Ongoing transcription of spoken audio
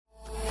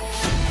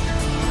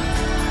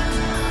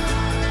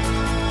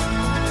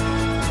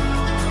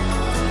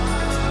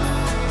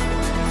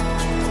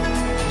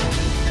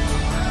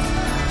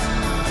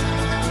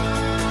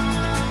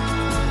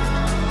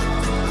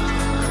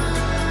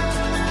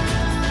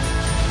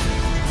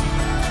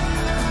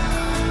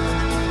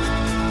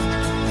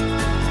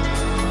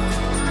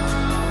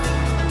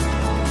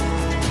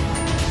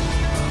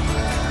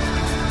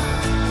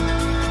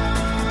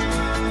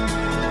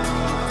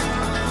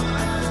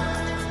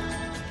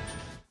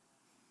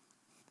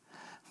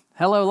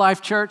Hello,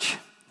 Life Church.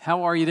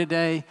 How are you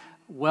today?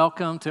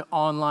 Welcome to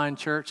Online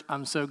Church.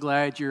 I'm so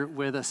glad you're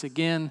with us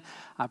again.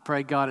 I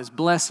pray God is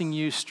blessing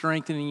you,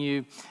 strengthening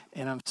you,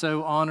 and I'm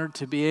so honored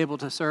to be able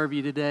to serve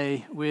you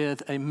today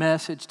with a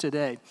message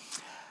today.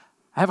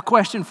 I have a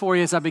question for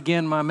you as I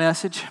begin my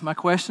message. My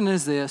question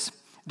is this: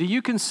 do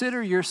you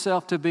consider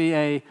yourself to be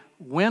a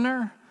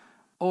winner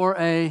or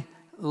a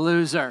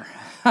loser?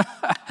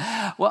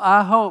 Well,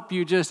 I hope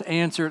you just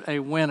answered a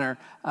winner.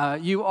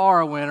 You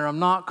are a winner. I'm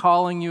not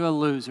calling you a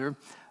loser,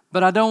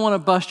 but I don't want to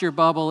bust your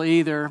bubble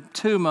either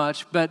too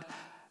much, but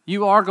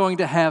you are going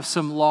to have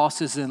some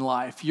losses in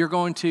life. You're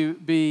going to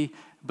be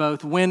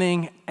both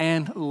winning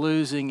and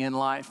losing in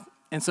life.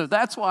 And so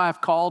that's why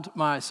I've called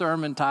my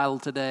sermon title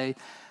today,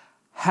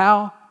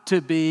 How to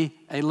Be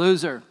a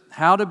Loser.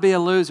 How to Be a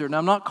Loser. Now,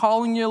 I'm not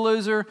calling you a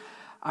loser.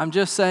 I'm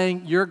just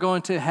saying you're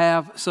going to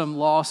have some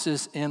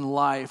losses in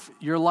life.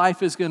 Your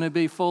life is going to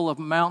be full of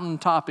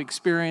mountaintop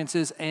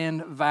experiences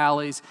and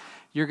valleys.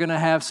 You're going to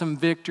have some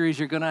victories.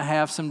 You're going to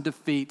have some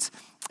defeats.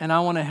 And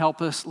I want to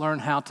help us learn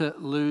how to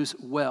lose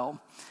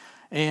well.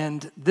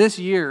 And this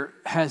year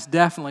has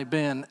definitely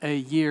been a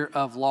year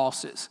of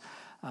losses.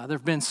 There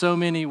have been so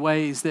many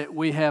ways that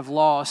we have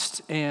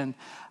lost, and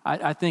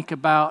I think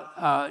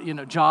about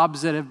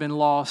jobs that have been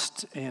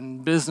lost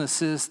and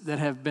businesses that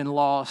have been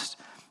lost.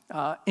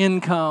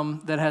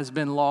 Income that has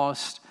been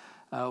lost,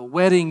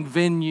 wedding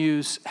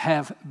venues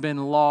have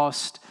been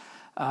lost,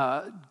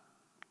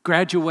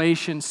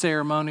 graduation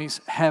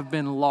ceremonies have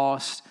been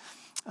lost,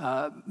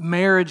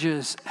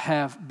 marriages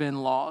have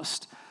been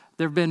lost.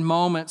 There have been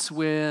moments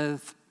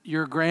with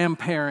your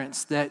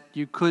grandparents that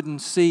you couldn't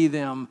see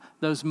them.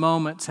 Those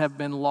moments have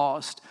been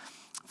lost.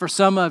 For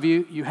some of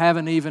you, you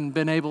haven't even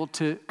been able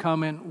to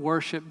come and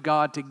worship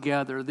God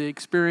together. The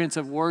experience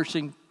of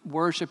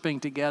worshiping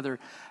together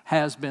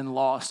has been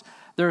lost.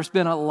 There's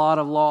been a lot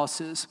of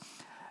losses.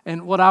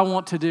 And what I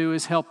want to do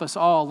is help us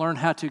all learn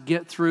how to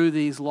get through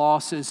these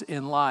losses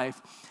in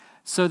life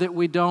so that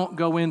we don't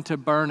go into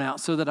burnout,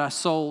 so that our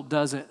soul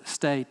doesn't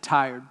stay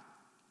tired.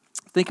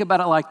 Think about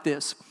it like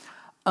this.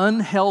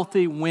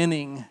 Unhealthy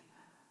winning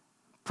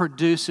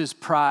produces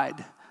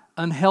pride.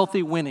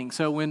 Unhealthy winning.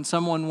 So when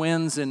someone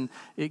wins and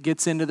it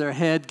gets into their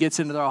head, gets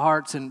into their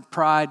hearts, and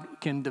pride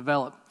can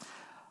develop.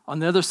 On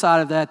the other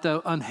side of that,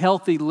 though,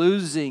 unhealthy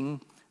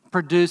losing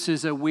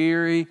produces a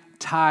weary,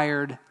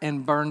 tired,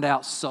 and burned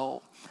out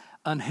soul.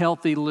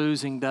 Unhealthy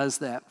losing does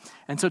that.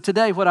 And so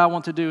today what I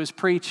want to do is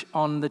preach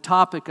on the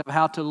topic of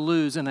how to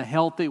lose in a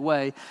healthy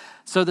way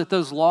so that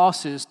those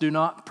losses do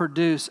not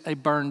produce a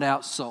burned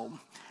out soul.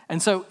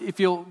 And so if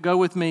you'll go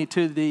with me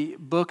to the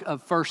book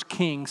of 1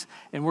 Kings,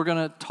 and we're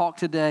going to talk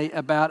today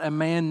about a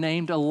man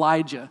named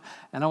Elijah.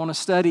 And I want to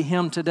study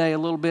him today a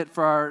little bit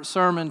for our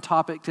sermon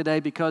topic today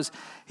because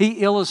he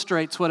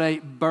illustrates what a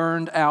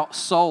burned out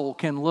soul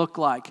can look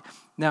like.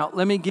 Now,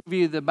 let me give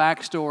you the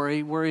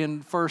backstory. We're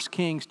in 1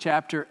 Kings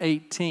chapter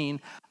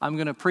 18. I'm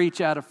going to preach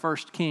out of 1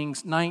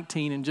 Kings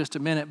 19 in just a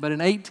minute. But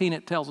in 18,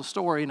 it tells a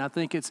story, and I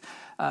think it's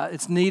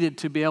needed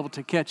to be able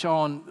to catch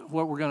on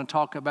what we're going to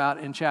talk about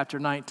in chapter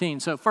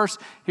 19. So first,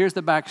 here's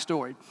the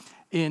backstory.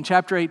 In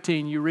chapter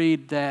 18, you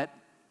read that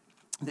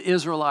the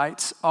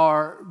Israelites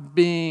are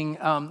being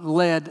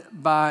led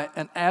by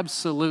an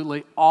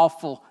absolutely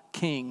awful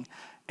king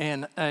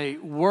and a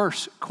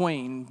worse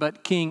queen,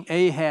 but King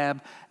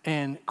Ahab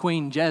and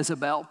Queen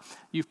Jezebel.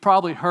 You've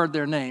probably heard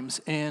their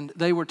names, and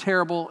they were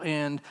terrible,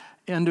 and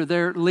under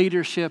their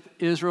leadership,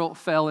 Israel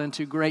fell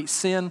into great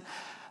sin.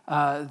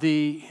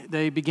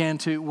 They began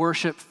to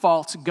worship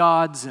false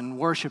gods and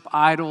worship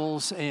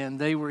idols, and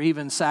they were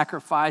even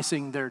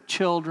sacrificing their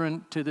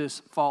children to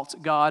this false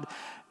god.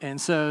 And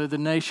so the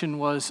nation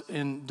was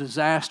in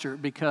disaster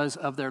because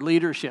of their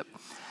leadership.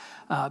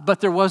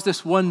 But there was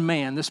this one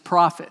man, this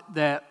prophet,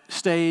 that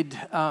stayed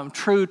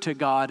true to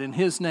God, and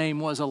his name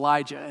was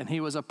Elijah, and he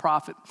was a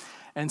prophet.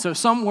 And so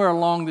somewhere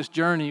along this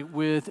journey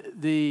with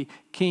the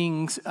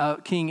kings,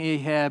 King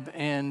Ahab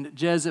and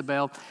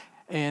Jezebel,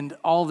 and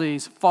all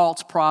these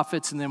false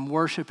prophets and them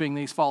worshiping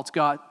these false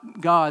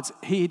gods,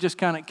 he just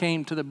kind of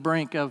came to the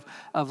brink of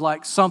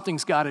like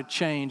something's got to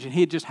change, and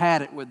he just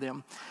had it with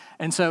them.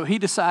 And so he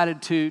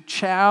decided to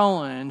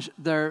challenge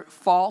their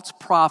false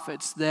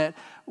prophets that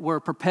were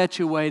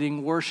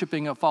perpetuating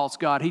worshiping a false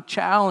god. He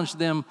challenged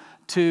them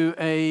to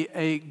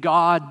a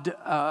God,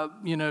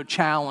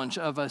 challenge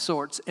of a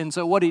sort. And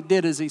so what he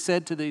did is he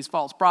said to these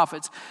false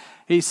prophets,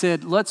 he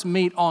said, let's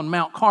meet on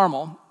Mount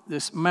Carmel,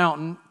 this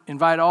mountain,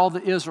 invite all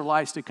the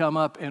Israelites to come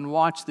up and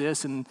watch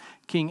this. And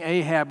King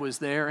Ahab was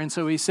there. And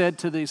so he said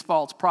to these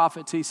false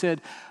prophets, he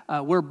said,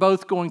 we're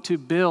both going to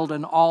build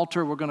an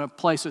altar. We're going to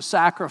place a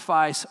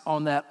sacrifice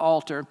on that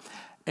altar.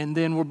 And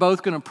then we're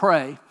both going to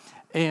pray.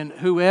 And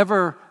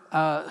whoever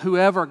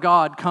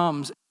God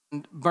comes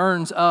and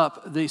burns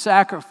up the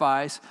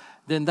sacrifice,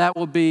 then that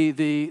will be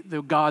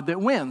the God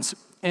that wins.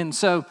 And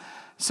so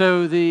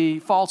the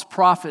false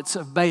prophets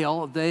of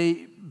Baal,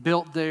 they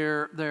built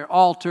their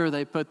altar,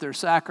 they put their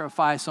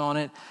sacrifice on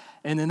it,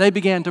 and then they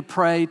began to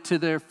pray to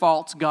their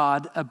false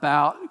god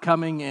about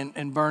coming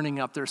and burning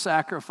up their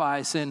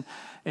sacrifice.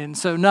 And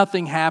so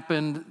nothing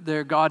happened.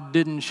 Their God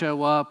didn't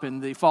show up,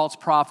 and the false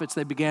prophets,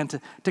 they began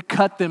to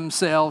cut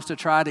themselves to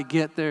try to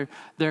get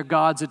their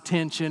God's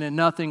attention, and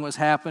nothing was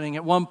happening.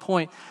 At one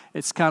point,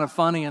 it's kind of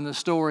funny in the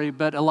story,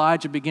 but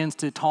Elijah begins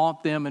to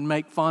taunt them and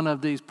make fun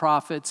of these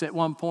prophets. At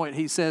one point,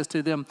 he says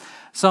to them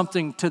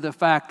something to the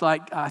fact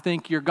like, I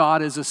think your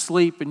God is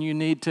asleep and you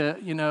need to,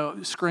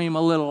 scream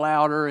a little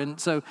louder. And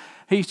so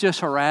he's just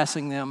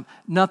harassing them.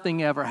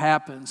 Nothing ever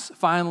happens.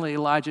 Finally,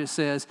 Elijah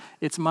says,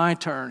 it's my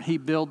turn. He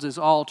builds his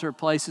altar,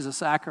 places a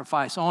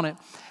sacrifice on it,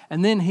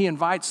 and then he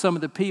invites some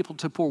of the people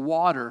to pour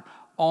water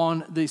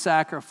on the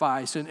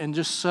sacrifice and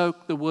just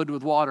soak the wood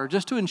with water,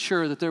 just to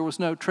ensure that there was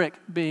no trick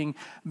being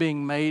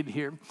made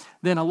here.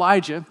 Then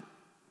Elijah,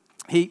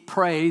 he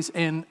prays,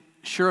 and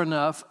sure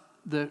enough,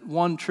 the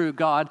one true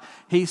God,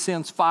 he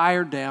sends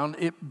fire down.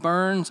 It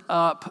burns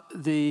up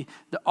the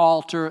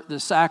altar, the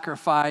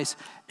sacrifice,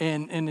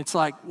 and it's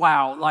like,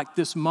 wow, like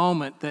this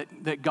moment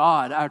that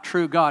God, our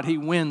true God, he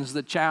wins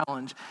the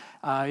challenge.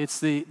 It's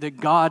the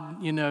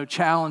God,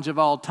 challenge of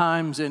all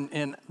times,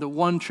 and the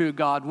one true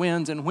God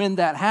wins. And when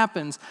that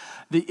happens,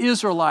 the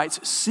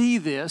Israelites see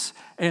this,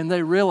 and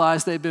they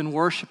realize they've been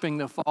worshiping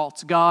the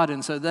false God.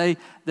 And so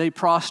they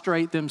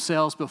prostrate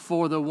themselves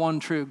before the one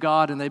true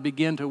God, and they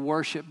begin to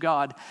worship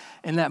God.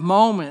 In that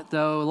moment,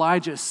 though,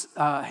 Elijah,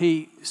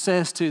 he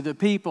says to the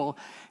people,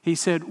 he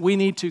said, we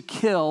need to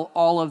kill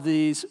all of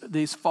these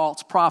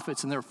false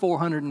prophets, and there are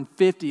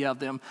 450 of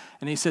them.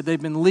 And he said,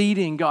 they've been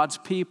leading God's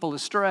people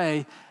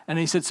astray. And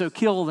he said, so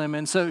kill them.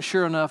 And so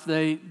sure enough,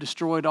 they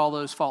destroyed all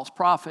those false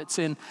prophets.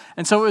 And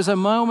so it was a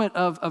moment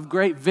of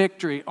great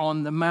victory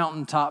on the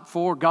mountaintop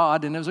for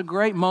God. And it was a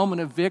great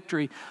moment of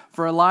victory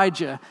for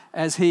Elijah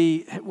as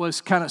he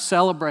was kind of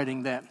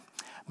celebrating that.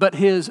 But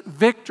his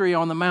victory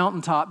on the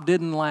mountaintop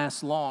didn't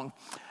last long.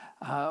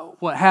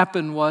 What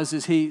happened was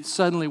he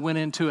suddenly went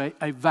into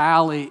a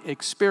valley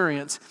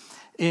experience.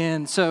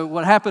 And so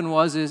what happened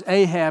was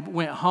Ahab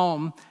went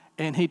home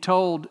and he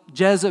told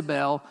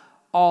Jezebel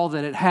all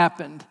that had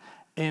happened.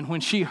 And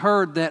when she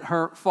heard that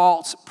her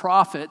false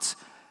prophets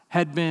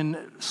had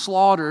been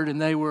slaughtered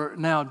and they were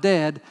now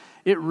dead,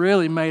 it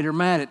really made her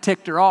mad. It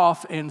ticked her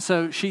off. And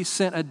so she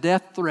sent a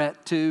death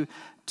threat to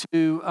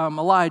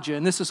Elijah.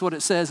 And this is what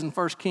it says in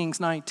 1 Kings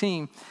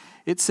 19.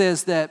 It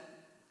says,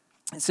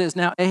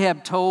 now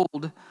Ahab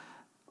told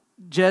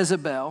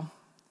Jezebel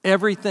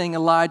everything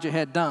Elijah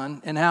had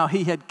done and how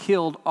he had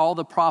killed all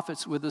the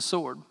prophets with the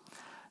sword.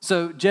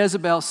 So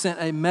Jezebel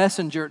sent a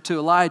messenger to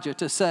Elijah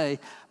to say,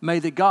 may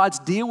the gods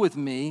deal with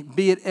me,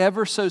 be it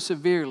ever so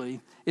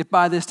severely, if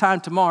by this time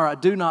tomorrow I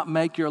do not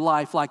make your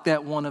life like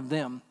that one of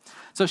them.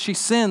 So she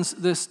sends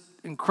this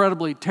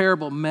incredibly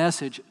terrible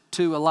message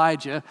to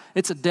Elijah.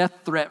 It's a death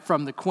threat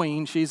from the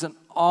queen. She's an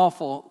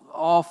awful,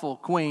 awful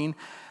queen.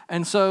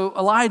 And so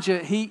Elijah,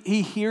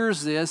 he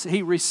hears this,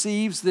 he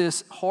receives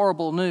this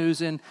horrible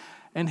news, and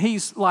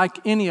he's like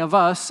any of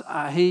us.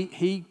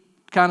 He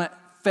kind of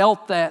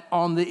felt that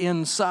on the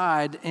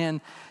inside,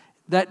 and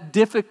that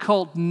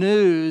difficult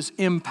news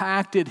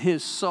impacted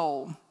his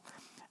soul.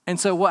 And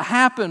so what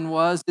happened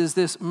was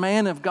this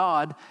man of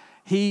God,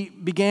 he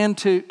began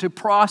to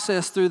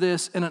process through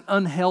this in an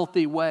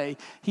unhealthy way.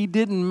 He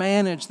didn't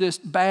manage this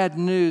bad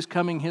news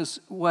coming his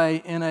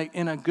way in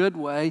a good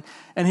way,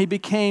 and he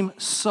became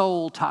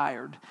soul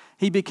tired.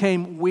 He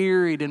became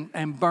wearied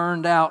and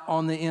burned out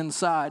on the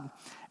inside.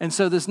 And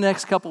so this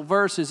next couple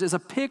verses is a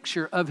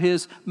picture of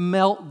his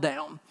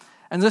meltdown.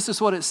 And this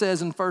is what it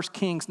says in 1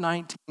 Kings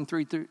 19,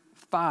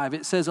 3-5.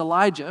 It says,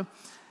 Elijah,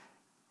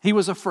 he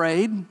was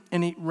afraid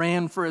and he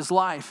ran for his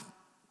life.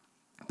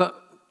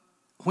 But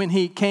when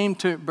he came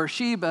to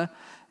Beersheba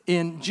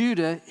in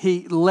Judah,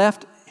 he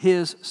left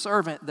his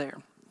servant there,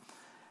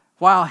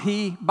 while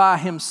he by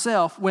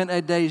himself went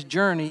a day's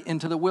journey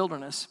into the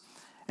wilderness.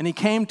 And he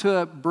came to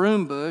a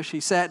broom bush,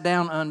 he sat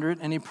down under it,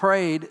 and he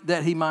prayed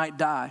that he might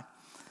die.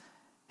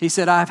 He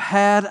said, I've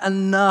had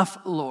enough,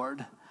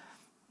 Lord.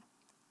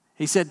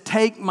 He said,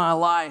 take my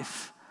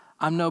life.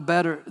 I'm no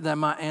better than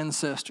my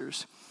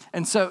ancestors.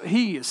 And so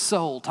he is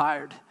soul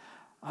tired.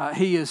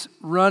 He is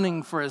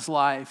running for his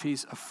life.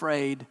 He's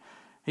afraid.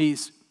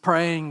 He's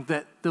praying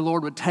that the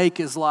Lord would take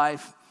his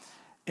life.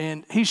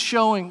 And he's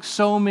showing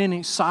so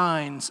many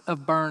signs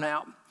of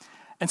burnout.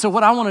 And so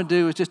what I want to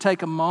do is just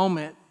take a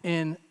moment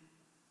and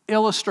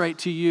illustrate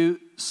to you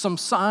some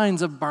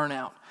signs of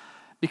burnout.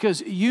 Because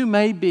you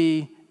may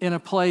be in a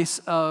place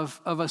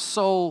of a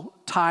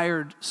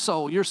soul-tired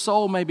soul. Your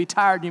soul may be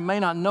tired, you may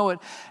not know it,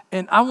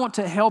 and I want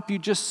to help you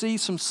just see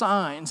some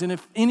signs. And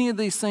if any of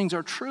these things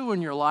are true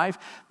in your life,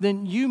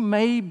 then you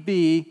may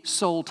be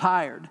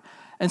soul-tired.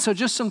 And so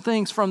just some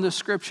things from the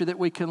scripture that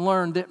we can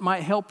learn that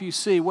might help you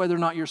see whether or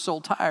not you're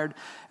soul-tired.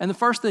 And the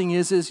first thing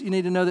is you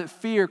need to know that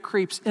fear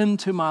creeps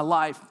into my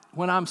life.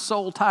 When I'm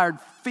soul-tired,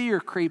 fear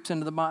creeps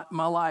into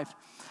my life.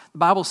 The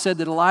Bible said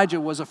that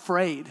Elijah was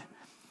afraid.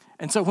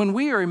 And so when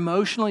we are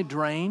emotionally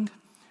drained,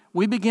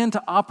 we begin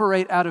to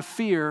operate out of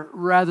fear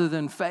rather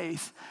than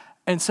faith.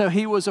 And so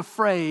he was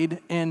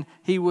afraid, and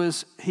he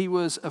was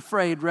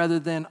afraid rather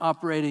than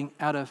operating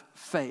out of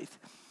faith.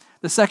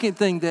 The second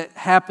thing that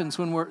happens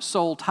when we're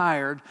soul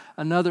tired,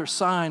 another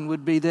sign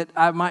would be that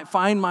I might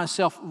find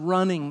myself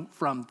running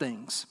from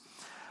things.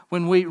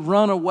 When we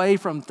run away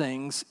from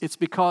things, it's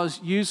because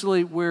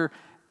usually we're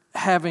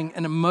having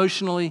an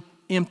emotionally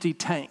empty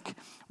tank.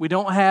 We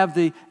don't have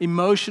the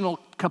emotional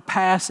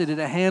capacity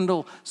to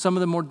handle some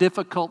of the more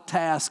difficult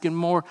tasks and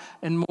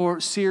more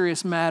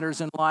serious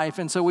matters in life.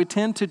 And so we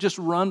tend to just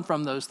run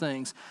from those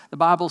things. The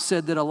Bible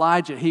said that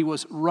Elijah, he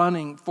was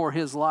running for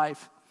his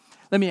life.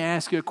 Let me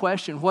ask you a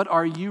question. What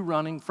are you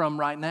running from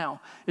right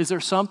now? Is there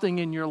something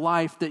in your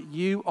life that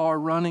you are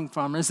running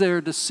from? Is there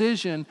a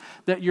decision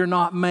that you're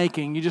not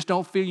making? You just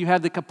don't feel you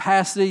have the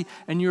capacity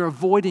and you're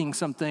avoiding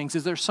some things.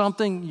 Is there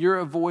something you're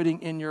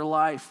avoiding in your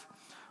life?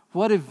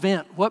 What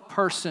event, what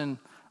person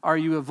are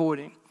you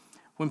avoiding?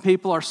 When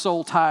people are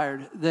soul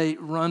tired, they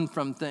run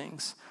from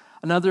things.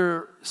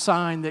 Another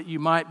sign that you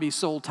might be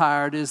soul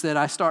tired is that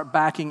I start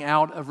backing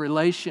out of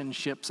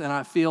relationships and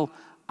I feel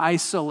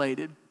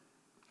isolated.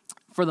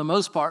 For the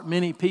most part,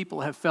 many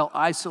people have felt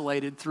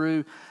isolated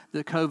through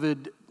the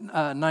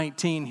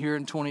COVID-19 here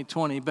in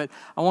 2020. But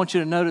I want you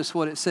to notice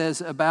what it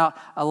says about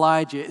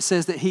Elijah. It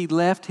says that he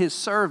left his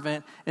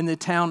servant in the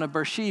town of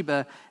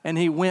Beersheba and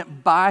he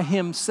went by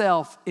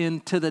himself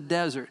into the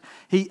desert.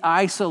 He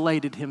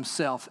isolated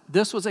himself.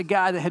 This was a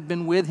guy that had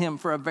been with him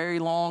for a very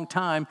long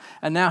time,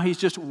 and now he's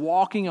just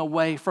walking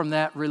away from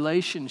that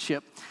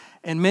relationship.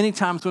 And many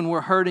times when we're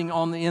hurting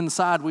on the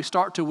inside, we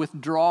start to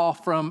withdraw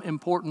from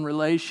important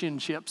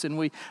relationships and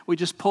we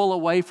just pull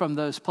away from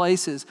those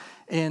places.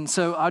 And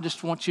so I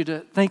just want you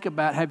to think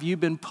about, have you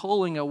been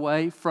pulling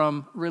away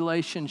from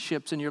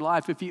relationships in your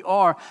life? If you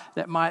are,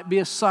 that might be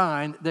a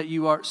sign that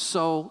you are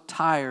so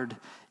tired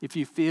if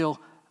you feel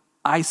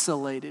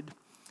isolated.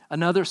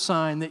 Another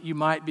sign that you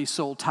might be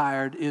soul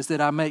tired is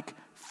that I make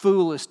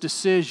foolish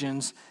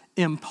decisions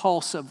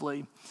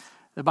impulsively.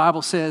 The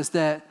Bible says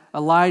that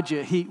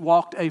Elijah, he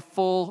walked a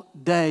full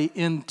day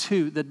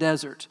into the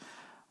desert.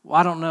 Well,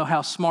 I don't know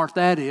how smart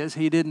that is.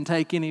 He didn't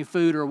take any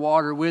food or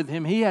water with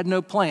him. He had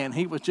no plan.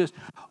 He was just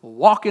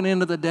walking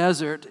into the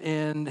desert,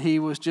 and he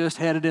was just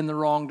headed in the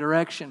wrong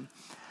direction.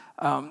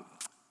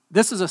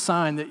 This is a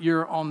sign that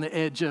you're on the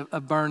edge of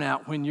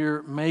burnout when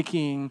you're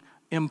making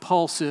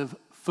impulsive,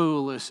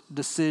 foolish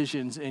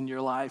decisions in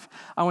your life.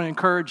 I want to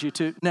encourage you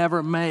to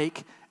never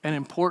make an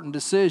important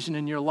decision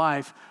in your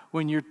life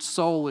when your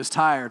soul is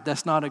tired.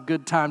 That's not a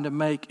good time to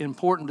make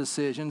important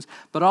decisions,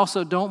 but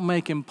also don't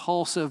make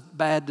impulsive,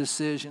 bad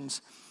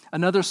decisions.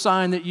 Another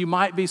sign that you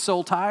might be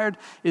soul tired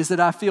is that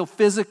I feel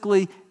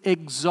physically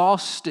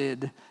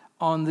exhausted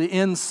on the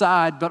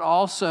inside, but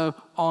also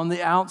on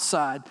the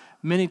outside.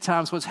 Many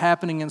times what's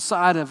happening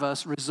inside of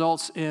us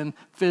results in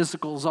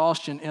physical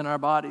exhaustion in our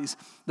bodies.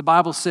 The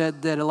Bible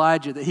said that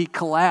Elijah, that he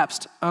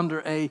collapsed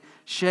under a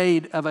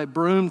shade of a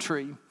broom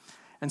tree.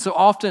 And so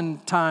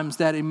oftentimes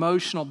that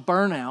emotional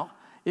burnout,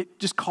 it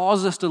just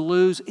causes us to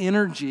lose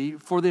energy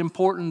for the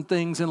important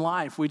things in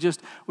life. We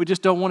just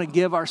don't want to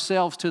give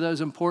ourselves to those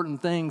important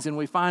things, and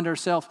we find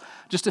ourselves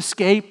just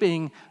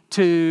escaping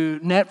to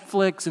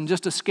Netflix and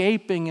just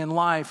escaping in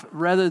life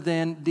rather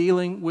than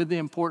dealing with the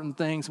important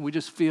things, and we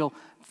just feel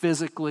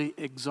physically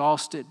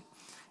exhausted.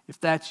 If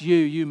that's you,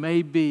 you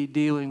may be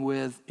dealing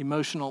with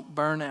emotional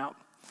burnout.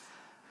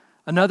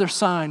 Another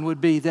sign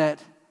would be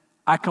that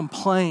I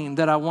complain,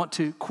 that I want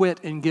to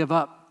quit and give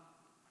up.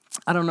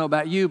 I don't know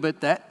about you, but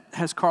that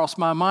has crossed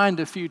my mind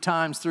a few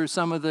times through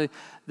some of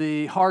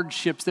the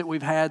hardships that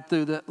we've had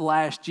through the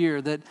last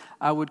year, that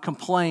I would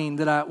complain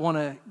that I want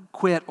to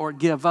quit or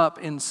give up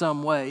in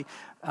some way.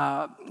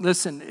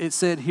 Listen, it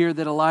said here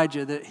that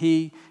Elijah, that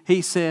he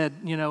said,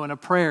 in a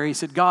prayer, he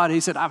said, God, he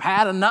said, I've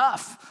had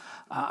enough.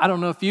 I don't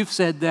know if you've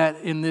said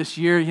that in this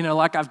year,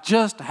 like I've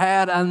just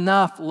had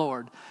enough,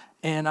 Lord,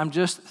 and I'm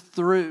just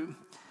through.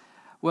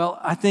 Well,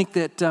 I think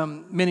that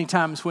many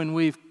times when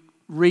we've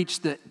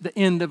reached the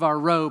end of our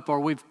rope, or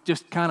we've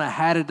just kind of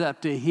had it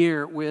up to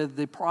here with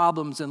the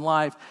problems in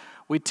life,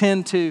 we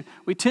tend to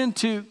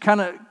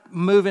kind of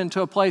move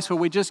into a place where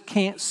we just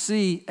can't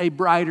see a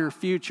brighter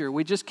future.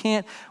 We just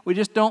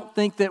don't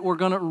think that we're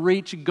going to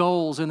reach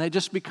goals, and they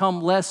just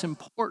become less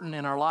important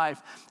in our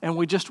life, and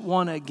we just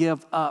want to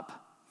give up.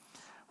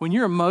 When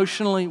you're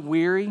emotionally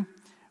weary,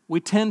 we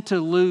tend to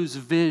lose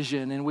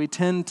vision, and we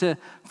tend to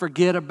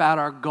forget about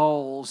our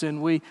goals, and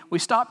we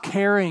stop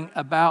caring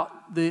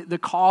about the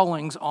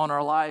callings on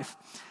our life.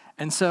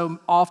 And so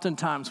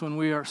oftentimes when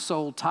we are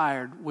soul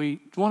tired, we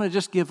want to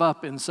just give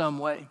up in some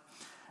way,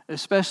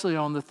 especially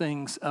on the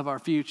things of our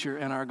future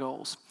and our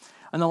goals.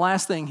 And the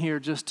last thing here,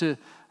 just to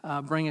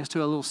bring us to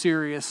a little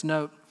serious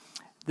note,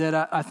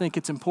 that I think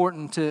it's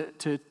important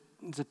to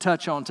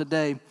touch on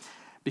today,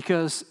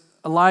 because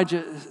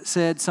Elijah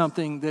said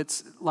something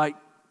that's like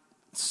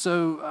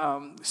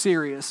so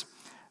serious,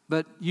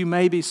 but you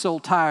may be soul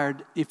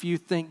tired if you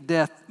think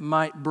death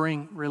might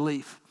bring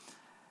relief.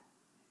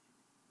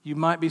 You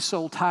might be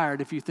soul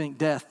tired if you think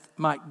death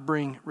might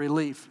bring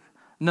relief.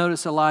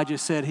 Notice Elijah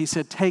said, he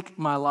said, take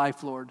my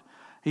life, Lord.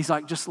 He's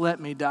like, just let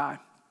me die.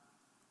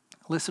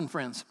 Listen,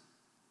 friends,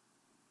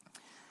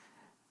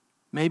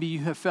 maybe you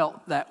have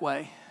felt that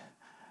way.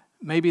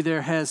 Maybe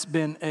there has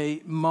been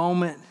a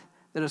moment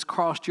that has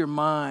crossed your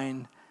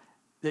mind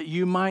that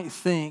you might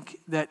think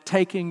that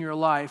taking your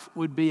life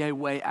would be a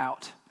way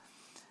out.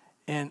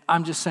 And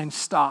I'm just saying,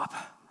 stop.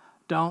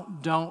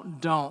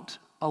 Don't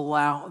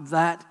allow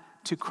that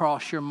to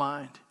cross your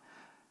mind.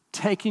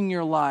 Taking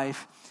your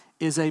life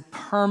is a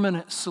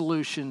permanent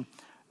solution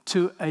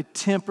to a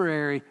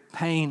temporary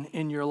pain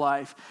in your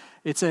life.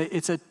 It's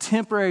a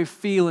temporary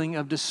feeling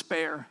of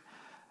despair.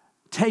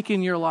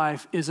 Taking your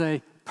life is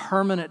a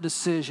permanent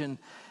decision.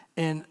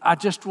 And I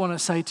just want to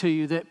say to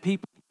you that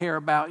people care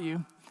about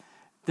you,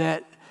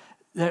 that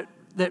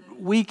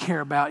we care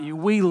about you,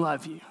 we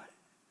love you.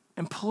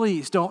 And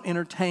please don't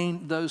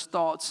entertain those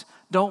thoughts.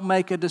 Don't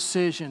make a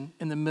decision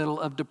in the middle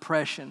of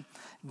depression.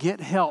 Get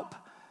help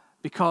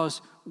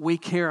because we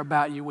care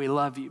about you, we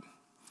love you.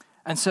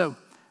 And so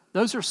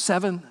those are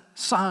 7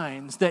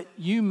 signs that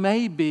you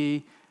may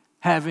be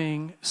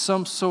having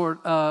some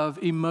sort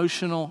of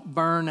emotional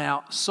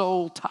burnout,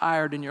 soul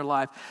tired in your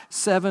life.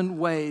 7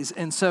 ways.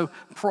 And so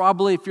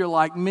probably if you're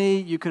like me,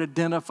 you could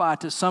identify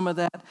to some of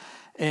that.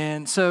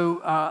 And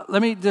so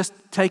let me just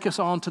take us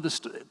on to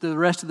the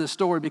rest of the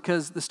story,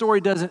 because the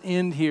story doesn't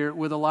end here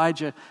with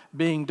Elijah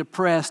being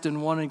depressed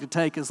and wanting to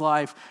take his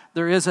life.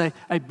 There is a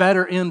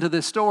better end to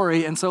this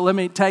story, and so let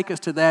me take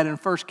us to that in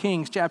 1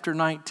 Kings chapter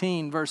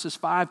 19, verses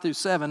 5 through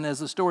 7. As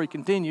the story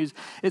continues,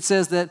 it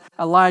says that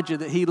Elijah,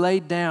 that he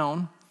laid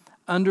down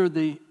under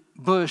the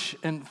bush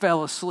and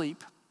fell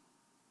asleep.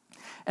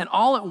 And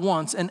all at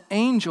once an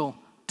angel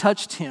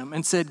touched him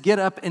and said, "Get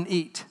up and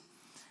eat."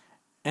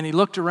 And he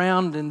looked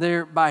around, and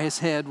there by his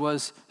head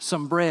was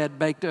some bread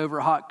baked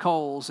over hot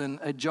coals and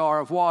a jar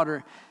of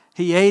water.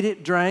 He ate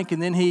it, drank,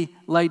 and then he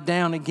laid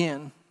down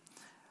again.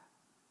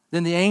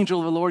 Then the angel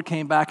of the Lord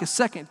came back a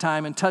second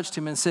time and touched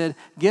him and said,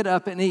 "Get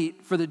up and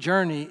eat, for the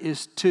journey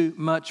is too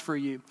much for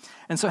you."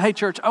 And so, hey,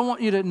 church, I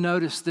want you to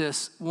notice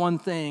this one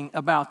thing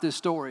about this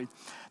story,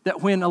 that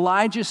when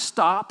Elijah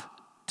stopped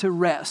to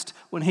rest,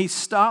 when he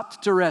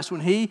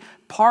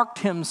parked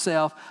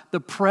himself, the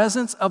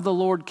presence of the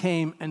Lord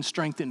came and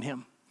strengthened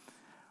him.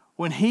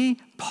 When he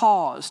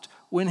paused,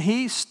 when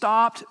he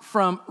stopped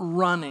from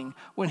running,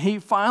 when he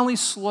finally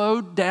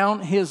slowed down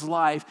his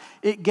life,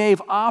 it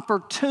gave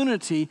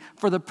opportunity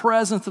for the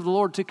presence of the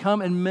Lord to come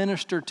and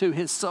minister to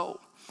his soul.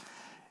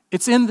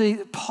 It's in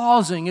the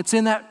pausing, it's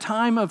in that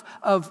time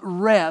of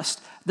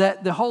rest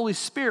that the Holy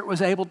Spirit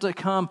was able to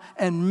come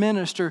and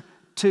minister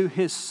to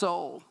his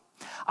soul.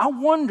 I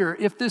wonder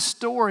if this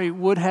story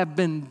would have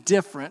been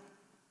different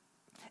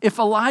if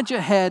Elijah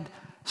had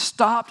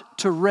stopped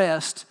to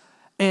rest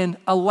and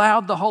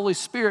allowed the Holy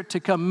Spirit to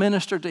come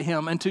minister to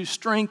him and to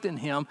strengthen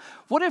him.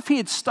 What if he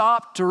had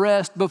stopped to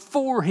rest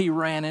before he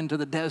ran into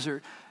the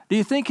desert? Do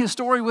you think his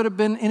story would have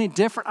been any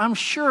different? I'm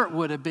sure it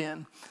would have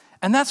been.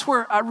 And that's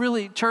where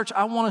church,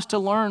 I want us to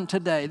learn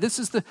today. This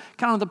is the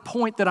kind of the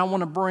point that I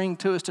want to bring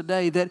to us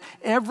today, that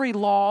every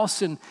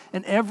loss and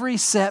every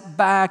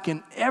setback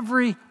and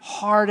every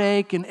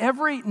heartache and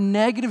every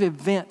negative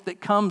event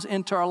that comes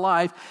into our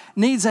life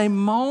needs a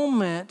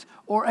moment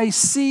or a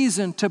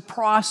season to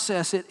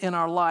process it in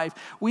our life.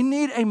 We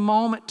need a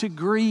moment to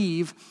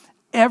grieve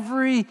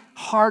every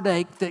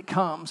heartache that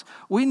comes.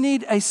 We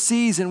need a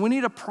season. We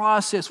need a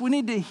process. We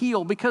need to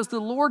heal, because the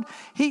Lord,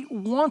 He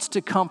wants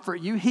to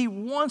comfort you. He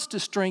wants to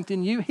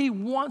strengthen you. He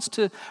wants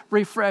to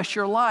refresh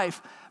your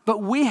life.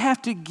 But we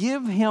have to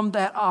give Him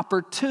that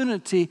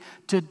opportunity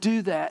to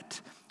do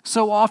that.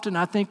 So often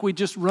I think we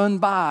just run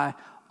by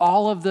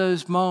all of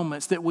those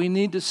moments that we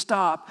need to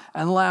stop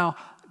and allow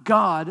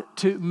God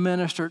to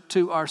minister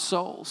to our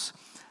souls.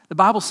 The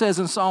Bible says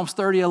in Psalms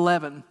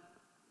 30:11,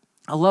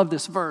 I love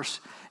this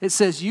verse. It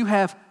says, "You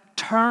have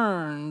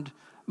turned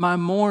my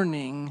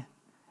mourning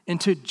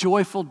into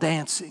joyful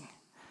dancing."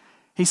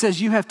 He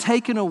says, "You have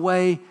taken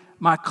away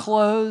my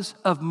clothes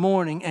of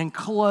mourning and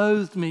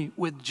clothed me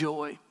with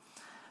joy."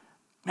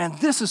 Man,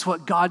 this is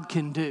what God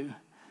can do.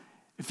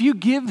 If you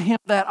give Him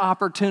that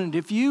opportunity,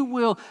 if you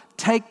will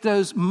take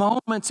those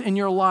moments in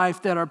your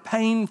life that are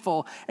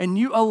painful and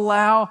you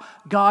allow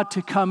God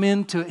to come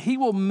into it, He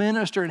will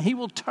minister and He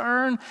will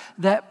turn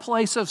that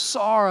place of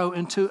sorrow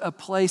into a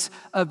place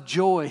of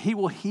joy. He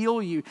will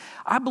heal you.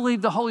 I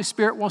believe the Holy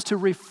Spirit wants to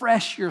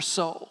refresh your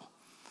soul.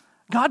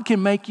 God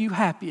can make you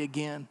happy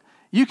again.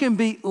 You can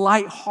be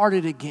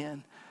lighthearted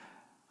again.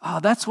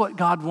 That's what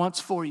God wants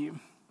for you.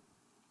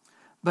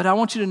 But I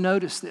want you to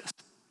notice this,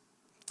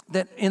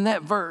 that in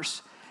that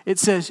verse, it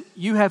says,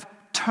 "You have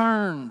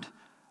turned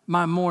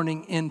my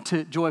mourning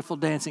into joyful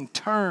dancing."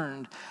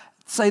 Turned.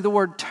 Say the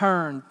word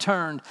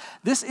turned.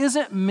 This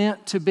isn't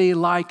meant to be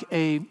like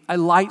a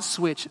light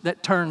switch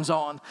that turns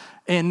on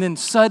and then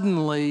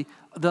suddenly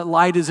the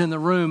light is in the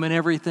room and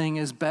everything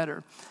is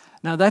better.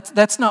 Now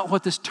that's not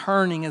what this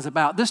turning is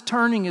about. This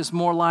turning is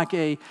more like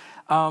a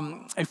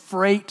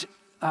freight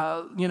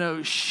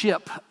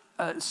ship.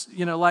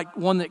 Like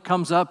one that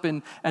comes up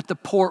at the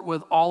port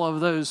with all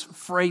of those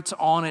freights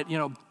on it,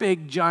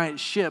 big giant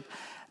ship.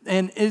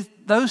 And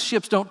those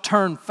ships don't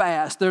turn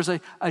fast. There's a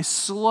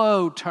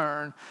slow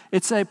turn.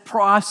 It's a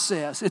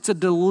process. It's a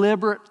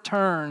deliberate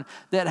turn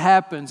that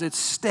happens. It's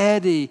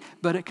steady,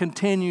 but it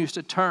continues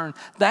to turn.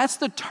 That's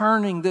the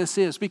turning this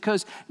is,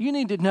 because you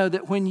need to know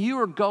that when you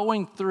are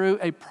going through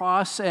a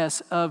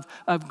process of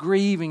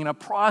grieving and a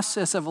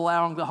process of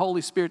allowing the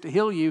Holy Spirit to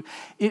heal you,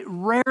 it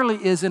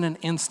rarely is in an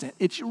instant.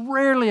 It's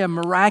rarely a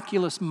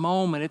miraculous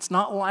moment. It's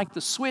not like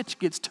the switch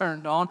gets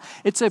turned on.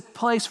 It's a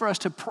place for us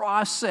to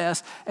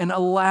process and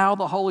allow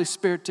the Holy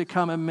Spirit to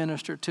come and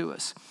minister to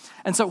us.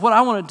 And so what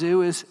I want to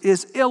do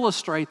is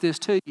illustrate this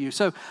to you.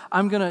 So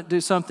I'm going to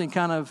do something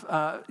kind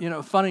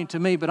of funny to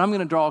me, but I'm going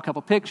to draw a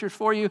couple pictures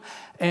for you.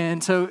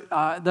 And so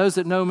those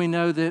that know me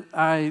know that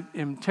I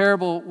am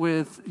terrible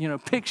with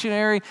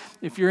Pictionary.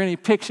 If you're any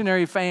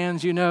Pictionary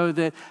fans, you know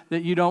that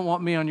you don't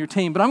want me on your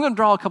team. But I'm going to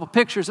draw a couple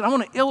pictures, and I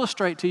want to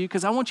illustrate to you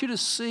because I want you to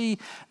see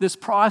this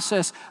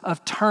process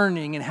of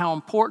turning and how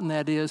important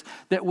that is,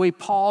 that we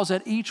pause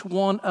at each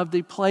one of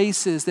the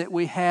places that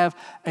we have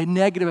a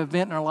negative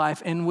event in our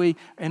life, and we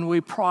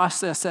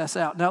process this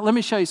out. Now, let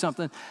me show you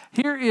something.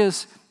 Here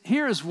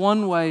is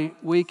one way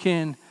we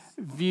can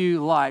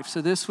view life.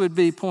 So this would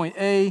be point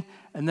A,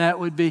 and that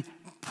would be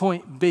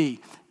point B.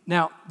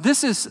 Now,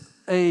 this is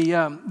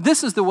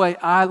the way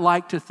I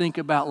like to think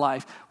about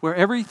life, where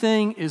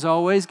everything is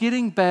always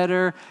getting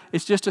better.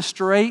 It's just a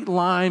straight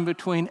line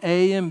between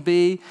A and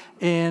B,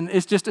 and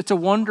it's a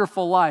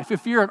wonderful life.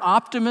 If you're an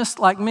optimist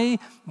like me,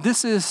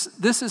 this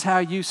is how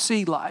you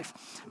see life.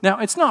 Now,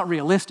 it's not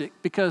realistic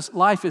because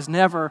life is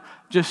never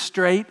just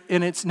straight,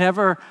 and it's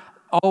never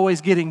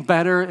always getting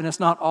better, and it's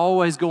not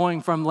always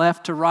going from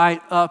left to right,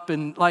 up,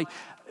 and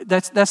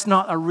that's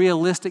not a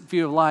realistic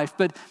view of life.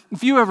 But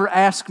if you ever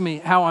ask me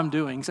how I'm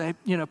doing, say,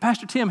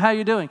 Pastor Tim, how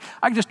you doing?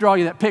 I can just draw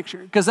you that picture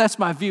because that's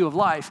my view of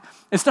life.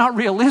 It's not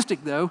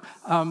realistic though.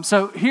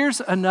 So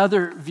here's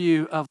another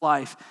view of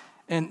life,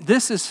 and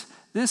this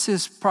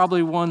is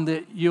probably one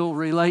that you'll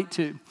relate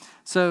to.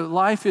 So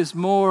life is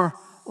more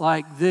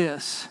like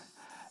this.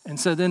 And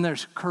so then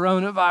there's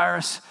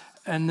coronavirus,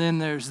 and then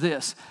there's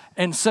this.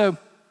 And so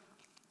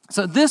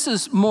this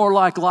is more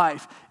like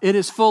life. It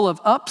is full of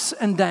ups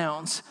and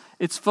downs.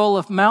 It's full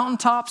of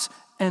mountaintops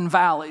and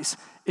valleys.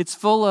 It's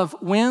full of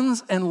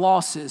wins and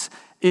losses.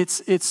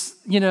 It's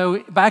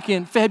back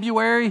in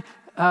February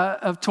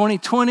of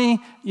 2020,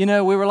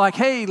 we were like,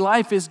 hey,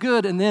 life is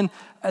good. And then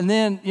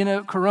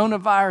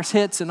coronavirus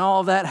hits and all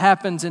of that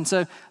happens. And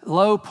so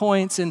low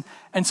points. And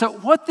so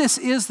what this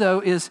is, though,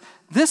 is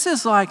this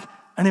is like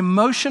an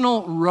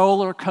emotional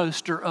roller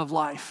coaster of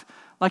life.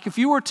 Like if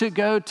you were to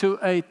go to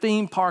a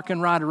theme park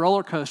and ride a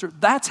roller coaster,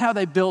 that's how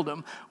they build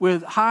them,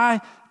 with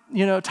high,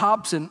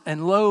 tops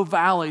and low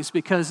valleys,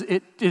 because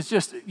it is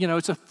just,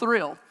 it's a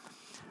thrill.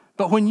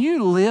 But when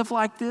you live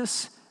like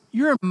this,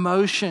 your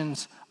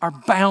emotions are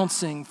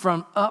bouncing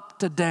from up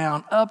to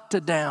down, up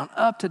to down,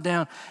 up to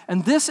down.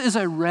 And this is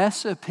a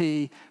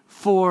recipe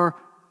for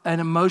an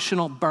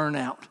emotional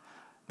burnout,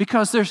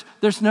 because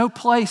there's no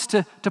place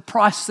to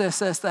process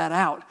that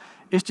out.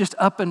 It's just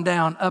up and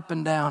down, up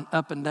and down,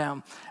 up and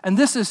down. And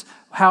this is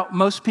how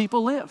most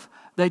people live.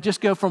 They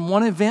just go from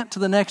one event to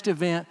the next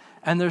event,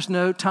 and there's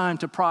no time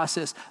to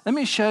process. Let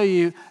me show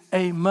you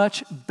a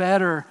much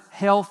better,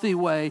 healthy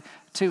way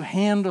to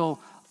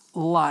handle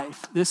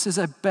life. This is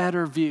a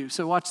better view.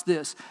 So watch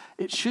this.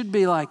 It should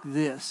be like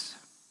this.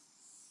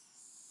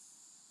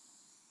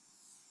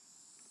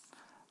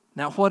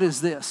 Now, what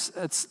is this?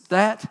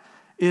 That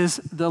is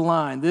the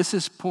line. This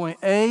is point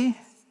A,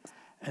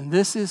 and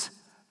this is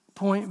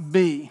point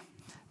B.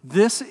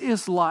 This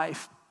is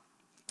life.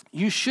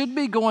 You should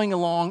be going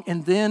along,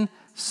 and then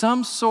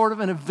some sort of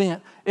an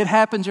event, it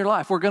happens in your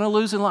life. We're going to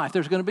lose in life.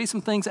 There's going to be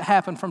some things that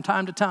happen from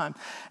time to time.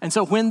 And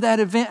so when that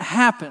event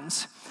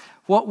happens,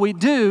 what we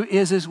do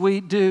is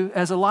we do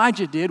as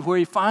Elijah did, where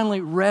he finally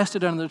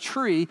rested under the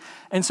tree.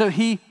 And so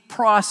he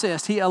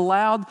processed. He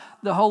allowed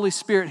the Holy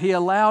Spirit, he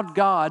allowed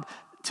God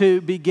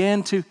to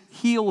begin to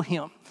heal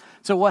him.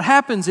 So what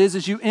happens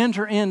is you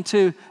enter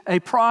into a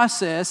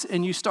process,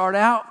 and you start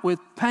out with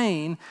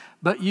pain,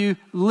 but you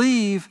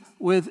leave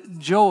with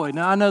joy.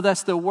 Now, I know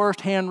that's the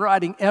worst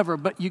handwriting ever,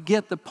 but you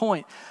get the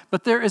point.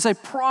 But there is a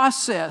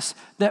process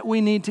that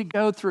we need to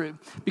go through,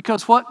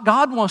 because what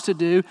God wants to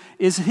do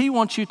is he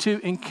wants you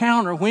to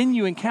encounter, when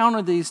you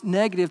encounter these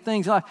negative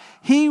things,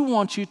 he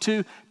wants you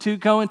to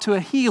go into a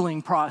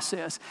healing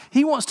process.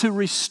 He wants to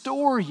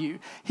restore you.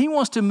 He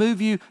wants to move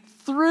you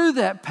through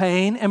that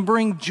pain and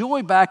bring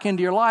joy back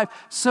into your life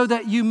so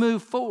that you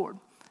move forward.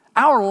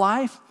 Our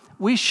life,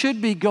 we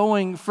should be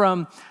going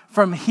from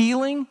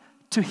healing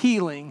to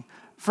healing,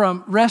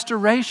 from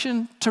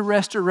restoration to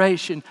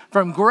restoration,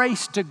 from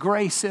grace to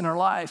grace in our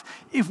life,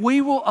 if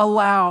we will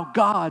allow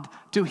God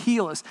to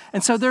heal us.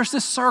 And so there's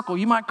this circle.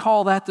 You might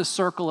call that the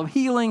circle of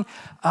healing.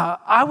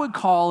 I would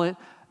call it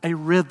a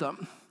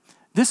rhythm.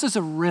 This is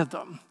a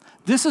rhythm.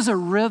 This is a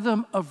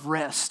rhythm of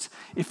rest.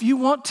 If you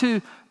want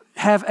to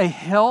have a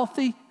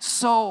healthy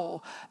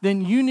soul,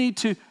 then you need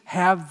to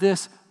have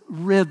this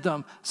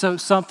rhythm. So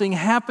something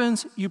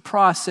happens, you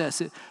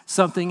process it.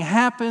 Something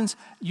happens,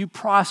 you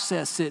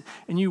process it,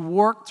 and you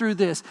work through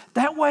this.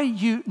 That way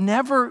you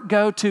never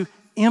go to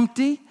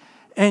empty,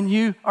 and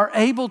you are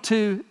able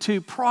to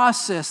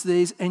process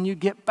these, and you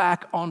get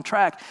back on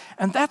track.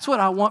 And that's what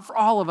I want for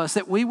all of us,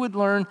 that we would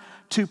learn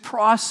to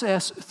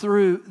process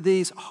through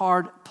these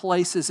hard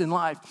places in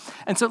life.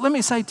 And so let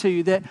me say to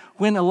you that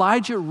when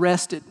Elijah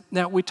rested,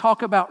 now we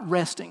talk about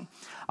resting.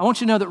 I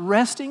want you to know that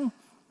resting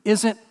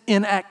isn't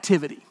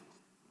inactivity.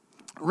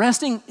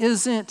 Resting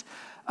isn't,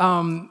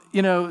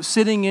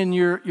 sitting in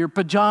your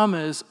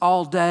pajamas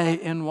all day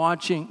and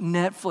watching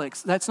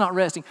Netflix. That's not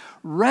resting.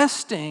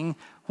 Resting,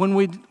 when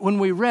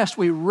we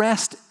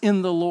rest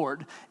in the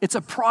Lord. It's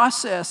a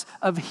process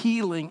of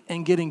healing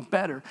and getting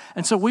better.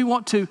 And so we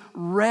want to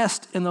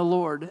rest in the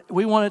Lord.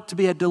 We want it to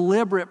be a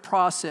deliberate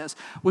process.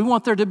 We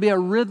want there to be a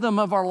rhythm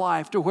of our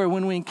life to where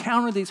when we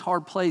encounter these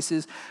hard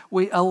places,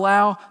 we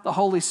allow the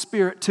Holy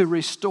Spirit to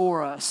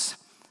restore us.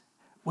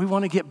 We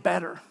want to get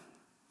better.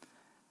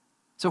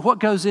 So what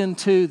goes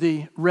into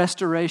the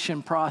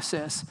restoration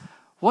process?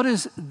 What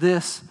does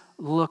this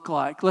look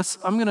like?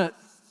 I'm going to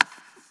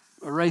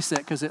erase that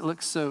because it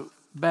looks so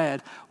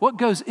bad. What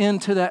goes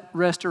into that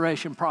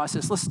restoration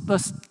process?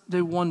 Let's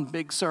do one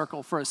big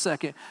circle for a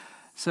second.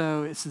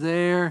 So it's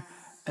there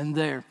and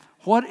there.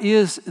 What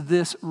is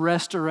this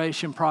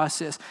restoration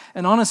process?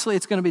 And honestly,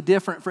 it's going to be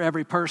different for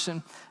every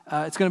person.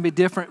 It's going to be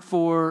different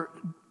for,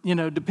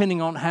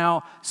 depending on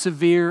how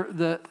severe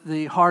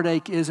the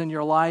heartache is in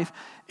your life.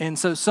 And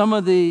so some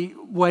of the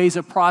ways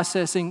of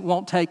processing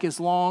won't take as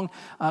long.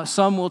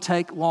 Some will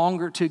take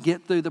longer to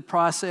get through the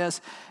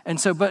process.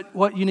 But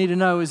what you need to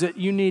know is that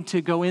you need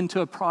to go into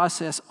a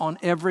process on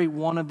every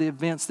one of the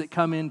events that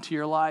come into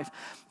your life.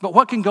 But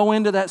what can go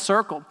into that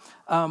circle?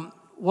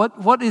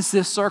 What is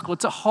this circle?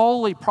 It's a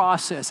holy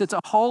process. It's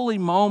a holy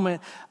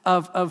moment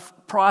of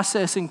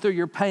processing through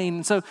your pain.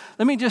 And so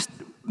let me just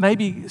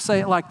maybe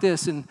say it like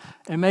this, and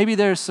maybe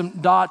there's some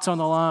dots on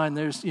the line.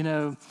 There's,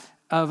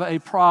 of a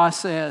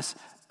process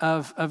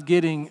of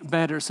getting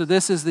better. So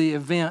this is the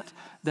event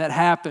that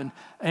happened.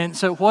 And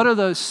so what are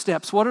those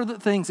steps? What are the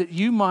things that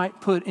you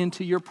might put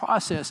into your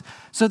process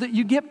so that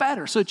you get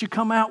better, so that you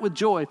come out with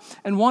joy?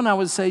 And one, I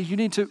would say, you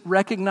need to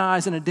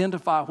recognize and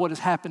identify what has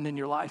happened in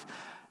your life.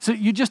 So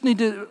you just need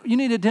to,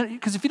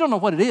 because if you don't know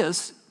what it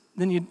is,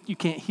 then you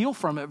can't heal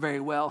from it very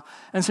well.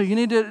 And so you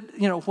need to,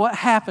 what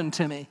happened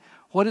to me?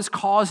 What is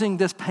causing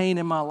this pain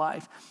in my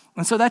life?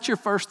 And so that's your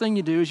first thing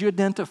you do, is you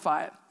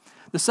identify it.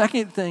 The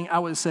second thing I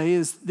would say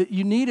is that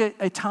you need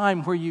a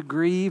time where you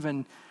grieve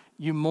and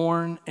you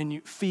mourn and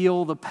you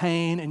feel the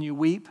pain and you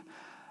weep.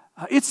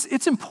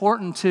 It's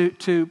important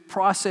to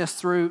process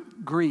through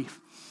grief.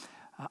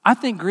 I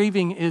think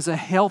grieving is a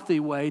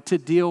healthy way to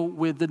deal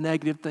with the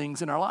negative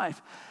things in our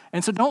life.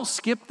 And so don't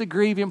skip the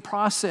grieving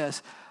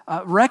process.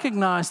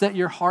 Recognize that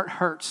your heart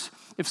hurts.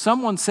 If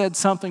someone said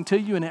something to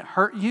you and it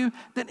hurt you,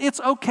 then it's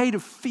okay to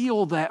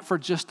feel that for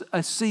just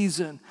a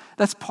season.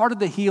 That's part of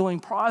the healing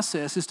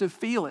process, is to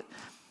feel it.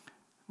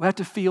 We have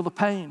to feel the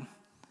pain.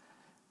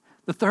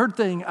 The third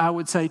thing I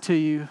would say to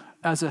you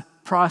as a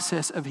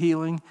process of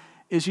healing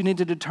is you need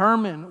to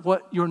determine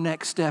what your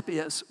next step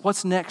is.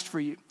 What's next for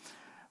you?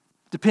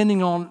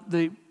 Depending on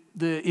the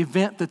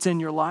event that's in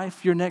your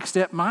life, your next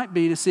step might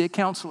be to see a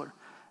counselor.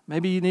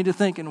 Maybe you need to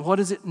think, and what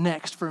is it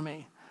next for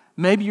me?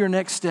 Maybe your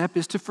next step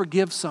is to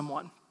forgive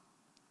someone.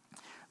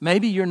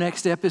 Maybe your next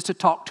step is to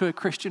talk to a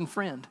Christian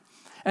friend.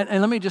 And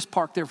let me just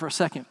park there for a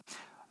second.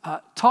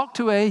 Talk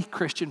to a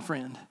Christian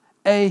friend.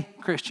 A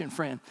Christian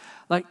friend.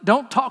 Like,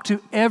 don't talk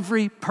to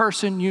every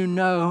person you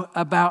know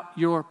about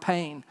your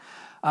pain.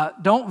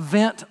 Don't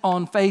vent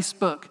on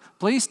Facebook.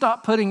 Please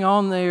stop putting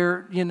on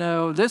there,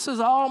 this is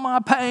all my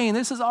pain,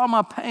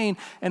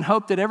 and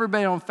hope that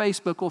everybody on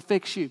Facebook will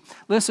fix you.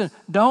 Listen,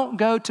 don't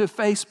go to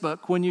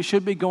Facebook when you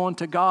should be going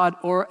to God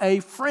or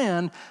a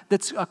friend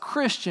that's a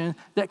Christian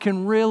that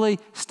can really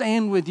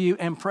stand with you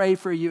and pray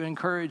for you,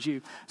 encourage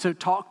you. So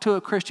talk to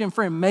a Christian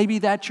friend. Maybe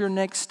that's your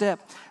next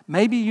step.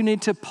 Maybe you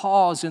need to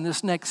pause in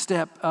this next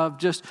step of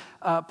just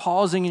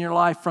pausing in your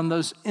life from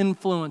those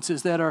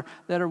influences that are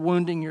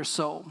wounding your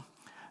soul.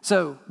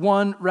 So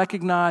 1,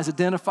 recognize,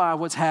 identify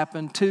what's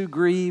happened. 2,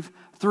 grieve.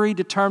 3,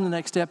 determine the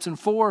next steps. And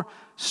 4,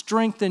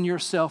 strengthen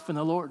yourself in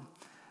the Lord.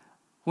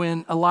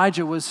 When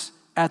Elijah was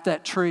at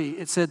that tree,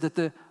 it said that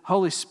the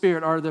Holy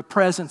Spirit, or the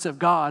presence of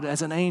God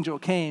as an angel,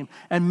 came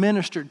and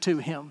ministered to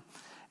him.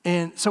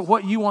 And so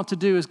what you want to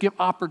do is give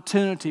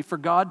opportunity for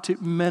God to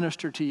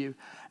minister to you.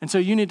 And so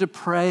you need to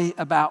pray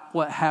about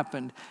what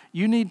happened.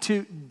 You need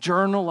to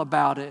journal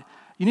about it.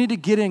 You need to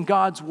get in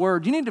God's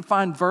word. You need to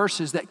find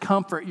verses that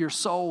comfort your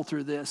soul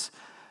through this.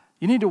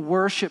 You need to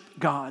worship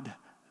God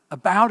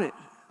about it.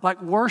 Like,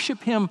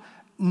 worship him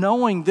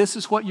knowing this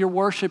is what you're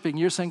worshiping.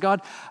 You're saying, God,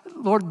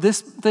 Lord,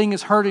 this thing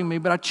is hurting me,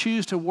 but I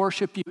choose to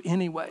worship you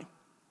anyway.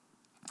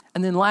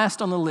 And then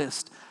last on the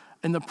list,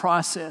 in the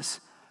process,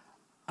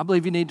 I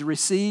believe you need to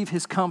receive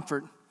his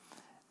comfort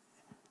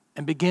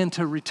and begin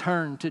to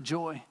return to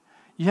joy.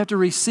 You have to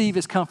receive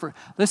his comfort.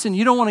 Listen,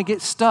 you don't want to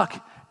get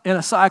stuck in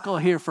a cycle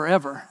here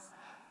forever.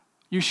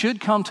 You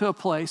should come to a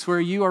place where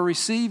you are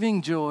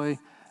receiving joy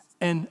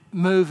and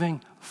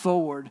moving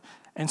forward.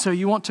 And so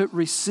you want to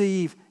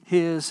receive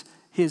His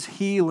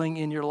healing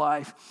in your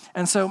life.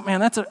 And so,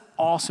 man, that's an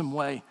awesome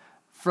way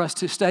for us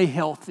to stay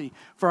healthy,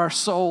 for our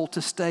soul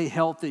to stay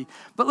healthy.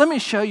 But let me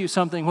show you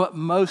something, what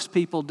most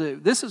people do.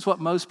 This is what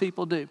most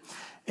people do.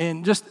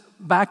 And just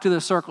back to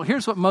the circle,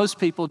 here's what most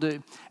people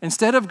do.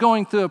 Instead of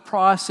going through a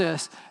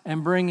process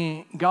and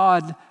bringing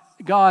God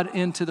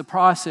into the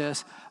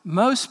process,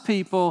 most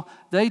people,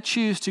 they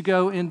choose to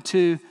go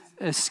into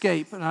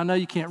escape. And I know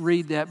you can't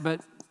read that, but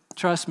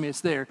trust me,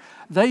 it's there.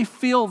 They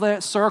fill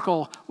that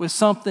circle with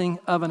something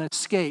of an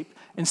escape.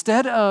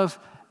 Instead of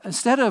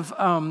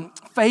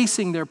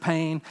facing their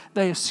pain,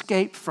 they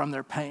escape from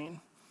their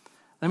pain.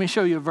 Let me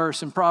show you a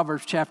verse in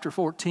Proverbs chapter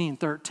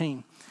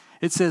 14:13.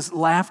 It says,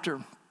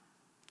 laughter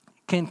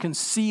can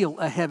conceal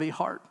a heavy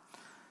heart,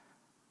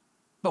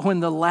 but when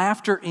the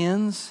laughter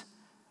ends,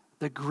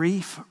 the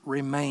grief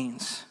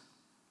remains.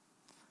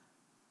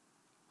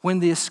 When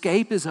the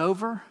escape is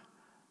over,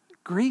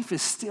 grief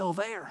is still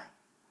there.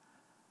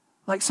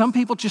 Like some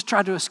people just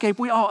try to escape.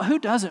 Who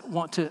doesn't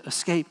want to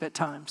escape at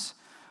times?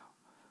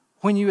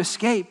 When you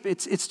escape,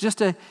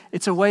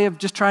 it's a way of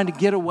just trying to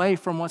get away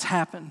from what's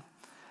happened.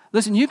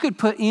 Listen, you could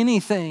put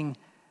anything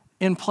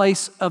in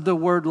place of the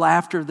word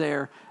laughter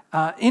there.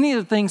 Any of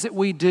the things that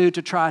we do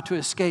to try to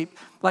escape.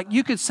 Like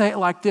you could say it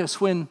like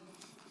this: when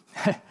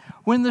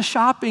the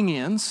shopping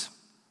ends,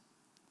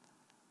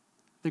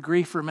 the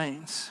grief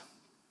remains.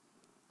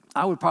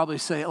 I would probably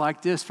say it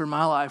like this for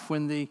my life: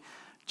 when the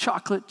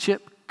chocolate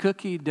chip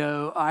cookie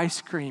dough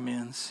ice cream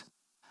ends,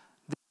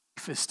 the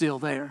grief is still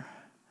there.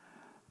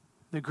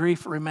 The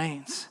grief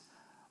remains.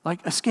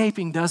 Like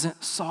escaping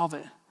doesn't solve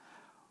it.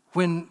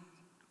 When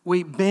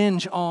we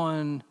binge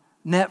on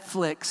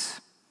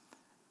Netflix,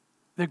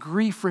 the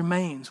grief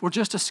remains. We're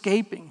just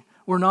escaping.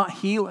 We're not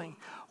healing.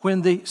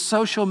 When the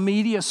social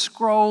media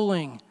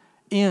scrolling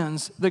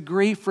ends, the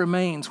grief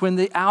remains. When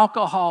the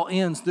alcohol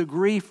ends, the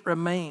grief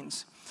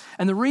remains.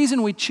 And the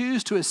reason we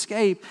choose to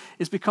escape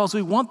is because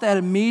we want that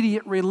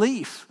immediate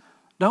relief.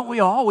 Don't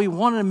we all? We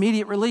want an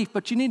immediate relief.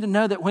 But you need to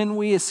know that when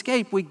we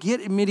escape, we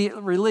get immediate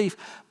relief,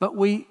 but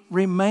we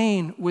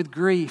remain with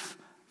grief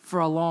for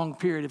a long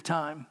period of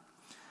time.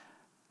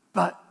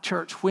 But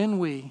church, when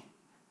we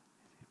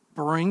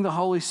bring the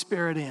Holy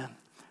Spirit in,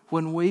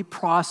 when we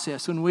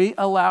process, when we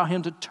allow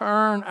Him to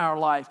turn our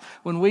life,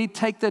 when we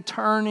take the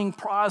turning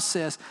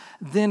process,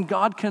 then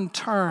God can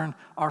turn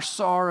our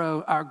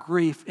sorrow, our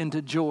grief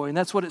into joy. And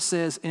that's what it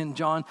says in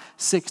John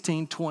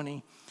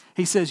 16:20.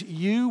 He says,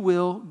 you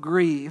will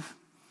grieve,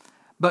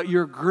 but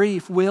your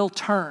grief will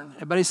turn.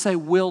 Everybody say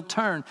will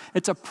turn.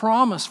 It's a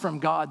promise from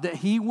God that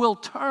He will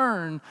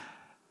turn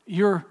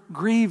your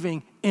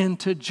grieving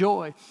into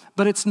joy.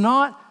 But it's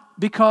not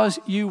because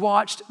you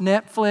watched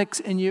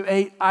Netflix and you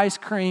ate ice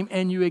cream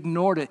and you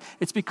ignored it.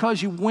 It's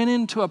because you went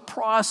into a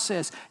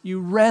process.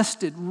 You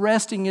rested.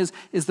 Resting is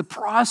the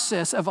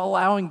process of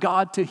allowing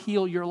God to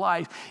heal your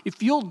life.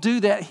 If you'll do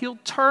that, He'll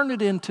turn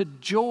it into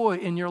joy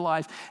in your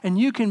life, and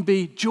you can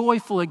be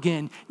joyful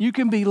again. You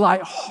can be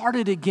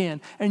lighthearted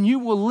again, and you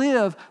will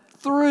live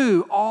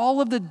through all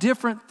of the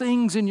different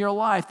things in your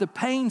life, the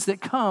pains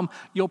that come.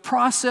 You'll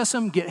process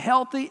them, get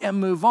healthy, and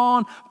move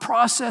on.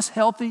 Process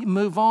healthy,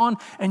 move on,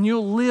 and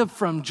you'll live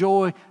from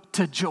joy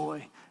to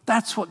joy.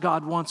 That's what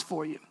God wants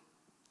for you.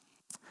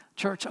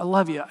 Church, I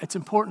love you. It's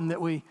important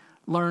that we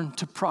learn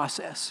to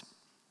process.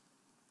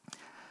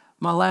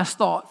 My last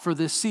thought for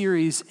this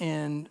series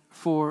and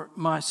for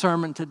my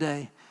sermon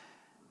today,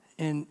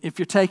 and if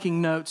you're taking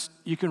notes,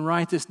 you can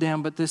write this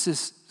down, but this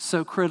is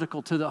so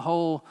critical to the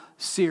whole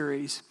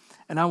series.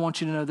 And I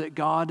want you to know that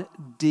God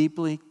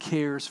deeply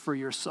cares for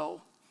your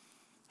soul.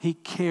 He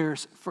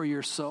cares for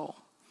your soul.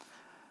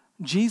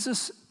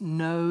 Jesus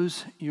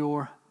knows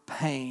your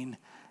pain,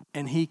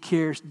 and He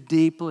cares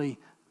deeply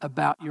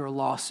about your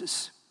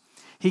losses.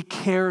 He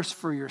cares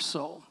for your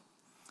soul.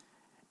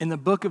 In the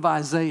book of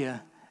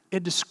Isaiah,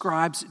 it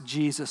describes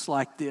Jesus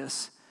like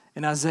this.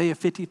 In Isaiah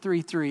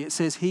 53:3, it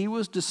says, He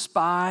was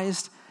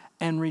despised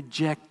and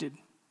rejected.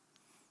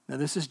 Now,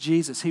 this is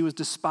Jesus. He was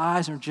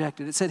despised and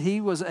rejected. It said He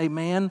was a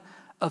man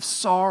of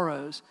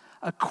sorrows,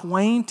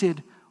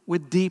 acquainted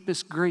with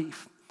deepest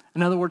grief.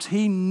 In other words,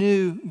 He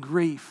knew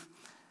grief.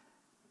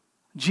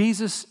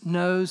 Jesus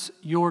knows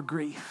your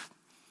grief.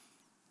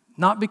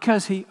 Not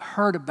because He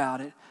heard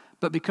about it,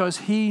 but because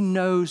He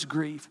knows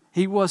grief.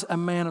 He was a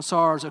man of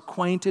sorrows,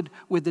 acquainted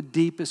with the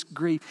deepest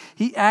grief.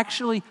 He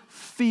actually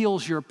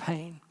feels your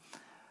pain.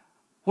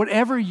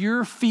 Whatever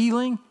you're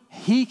feeling,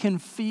 He can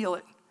feel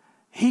it.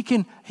 He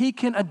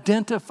can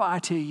identify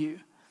to you.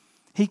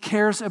 He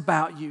cares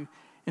about you,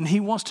 and He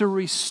wants to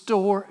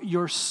restore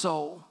your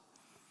soul.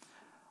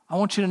 I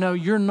want you to know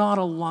you're not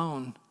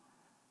alone.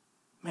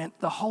 Man,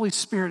 the Holy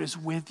Spirit is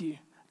with you.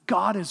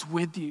 God is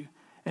with you,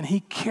 and He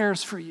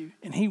cares for you,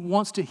 and He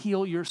wants to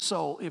heal your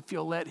soul if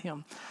you'll let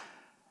Him.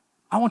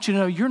 I want you to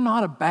know you're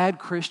not a bad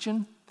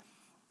Christian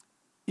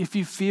if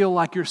you feel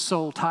like your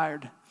soul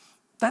tired.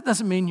 That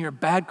doesn't mean you're a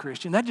bad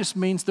Christian. That just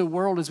means the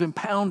world has been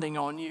pounding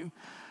on you.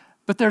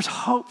 But there's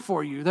hope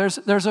for you.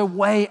 There's a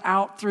way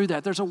out through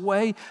that. There's a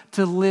way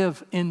to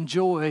live in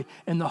joy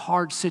in the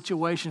hard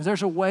situations.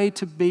 There's a way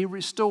to be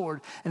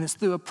restored. And it's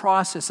through a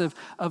process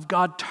of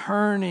God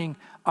turning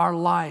our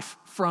life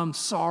from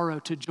sorrow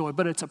to joy.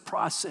 But it's a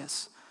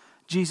process.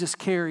 Jesus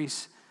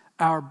carries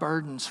our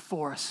burdens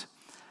for us.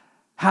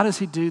 How does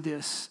he do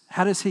this?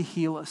 How does he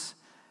heal us?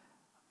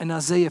 In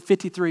Isaiah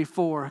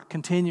 53:4,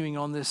 continuing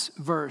on this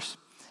verse,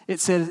 it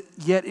says,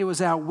 "Yet it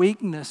was our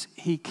weakness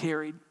he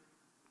carried.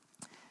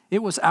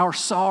 It was our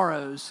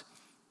sorrows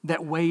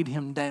that weighed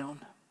him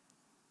down."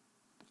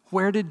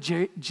 Where did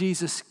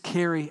Jesus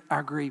carry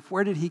our grief?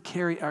 Where did he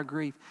carry our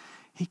grief?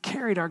 He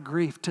carried our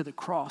grief to the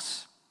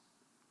cross.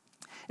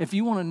 If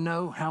you want to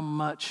know how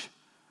much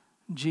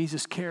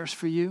Jesus cares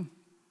for you,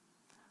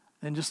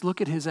 then just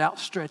look at his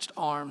outstretched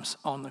arms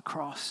on the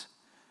cross.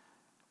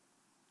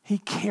 He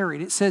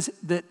carried. It says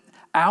that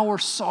our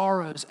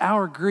sorrows,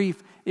 our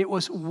grief, it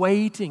was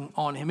waiting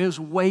on him. It was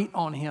weight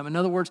on him. In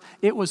other words,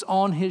 it was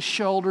on his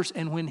shoulders.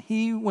 And when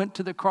he went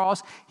to the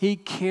cross, he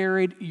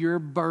carried your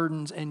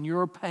burdens and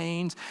your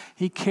pains.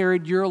 He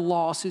carried your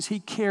losses. He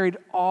carried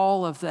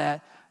all of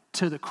that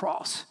to the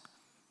cross.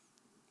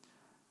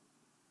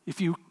 If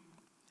you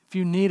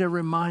need a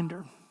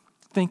reminder,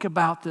 think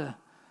about the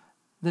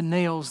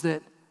nails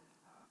that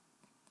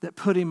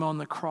put him on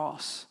the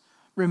cross.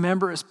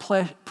 Remember his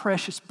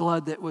precious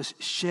blood that was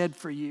shed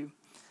for you.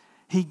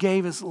 He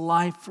gave his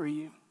life for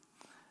you.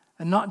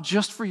 And not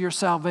just for your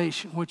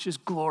salvation, which is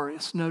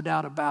glorious, no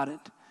doubt about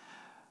it.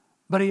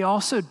 But he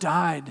also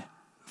died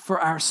for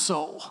our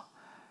soul.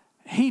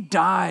 He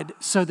died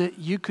so that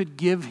you could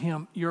give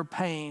him your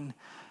pain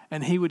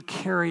and he would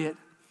carry it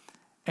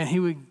and he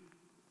would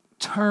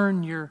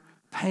turn your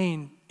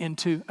pain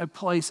into a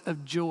place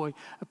of joy,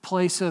 a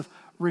place of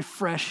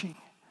refreshing.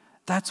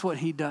 That's what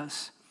he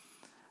does.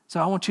 So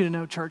I want you to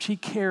know, church, he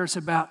cares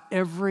about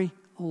every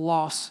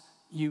loss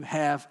you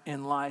have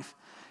in life.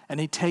 And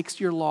he takes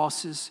your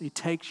losses, he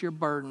takes your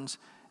burdens,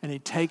 and he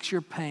takes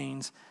your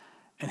pains,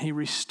 and he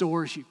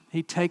restores you.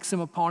 He takes them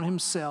upon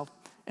himself,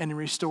 and he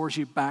restores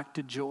you back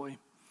to joy.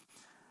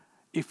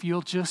 If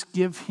you'll just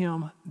give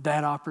him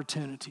that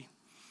opportunity.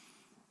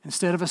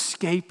 Instead of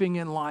escaping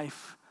in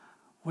life,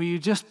 will you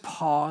just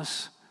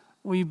pause?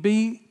 Will you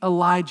be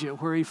Elijah,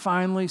 where he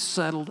finally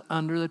settled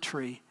under the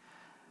tree,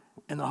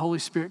 and the Holy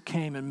Spirit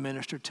came and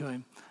ministered to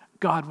him?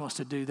 God wants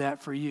to do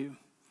that for you.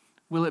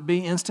 Will it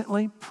be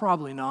instantly?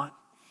 Probably not.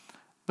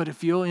 But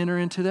if you'll enter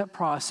into that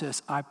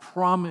process, I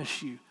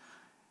promise you,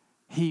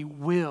 he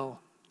will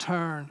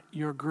turn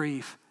your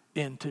grief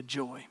into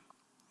joy.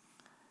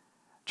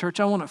 Church,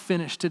 I want to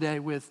finish today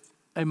with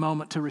a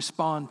moment to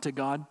respond to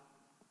God.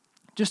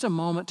 Just a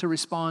moment to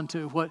respond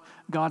to what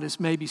God is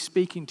maybe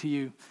speaking to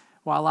you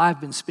while I've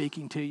been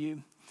speaking to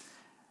you.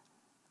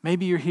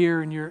 Maybe you're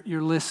here and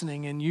you're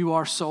listening and you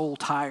are soul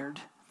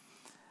tired.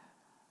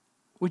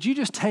 Would you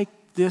just take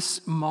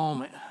this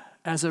moment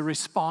as a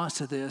response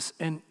to this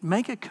and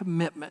make a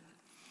commitment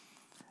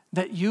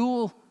that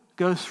you'll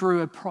go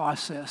through a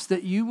process,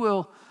 that you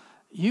will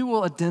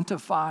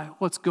identify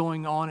what's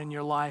going on in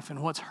your life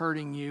and what's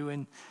hurting you,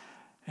 and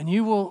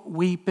you will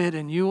weep it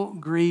and you'll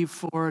grieve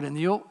for it and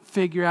you'll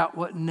figure out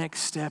what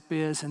next step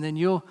is, and then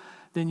you'll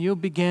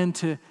begin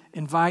to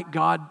invite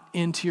God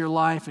into your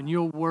life and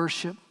you'll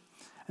worship.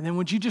 And then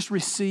would you just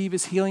receive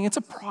his healing? It's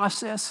a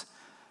process,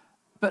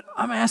 but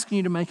I'm asking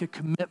you to make a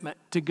commitment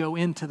to go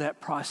into that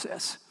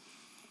process.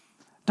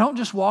 Don't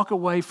just walk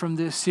away from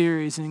this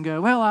series and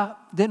go, well,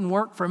 it didn't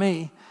work for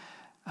me.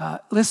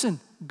 Listen,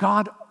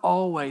 God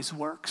always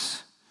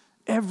works.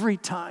 Every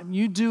time.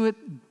 You do it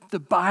the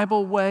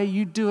Bible way,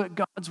 you do it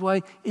God's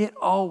way, it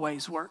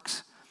always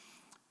works.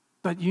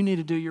 But you need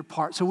to do your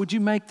part. So would you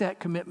make that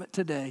commitment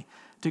today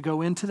to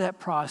go into that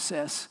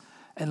process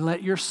and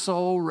let your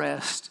soul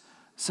rest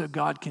so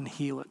God can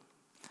heal it?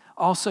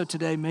 Also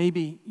today,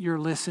 maybe you're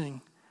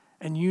listening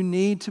and you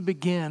need to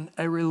begin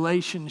a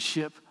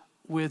relationship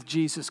with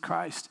Jesus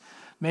Christ.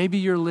 Maybe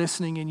you're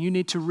listening and you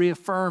need to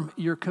reaffirm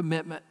your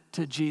commitment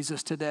to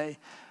Jesus today.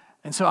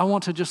 And so I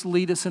want to just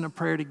lead us in a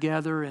prayer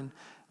together, and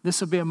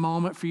this will be a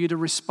moment for you to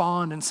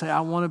respond and say,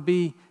 I want to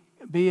be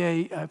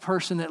a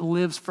person that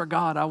lives for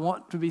God. I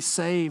want to be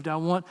saved. I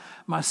want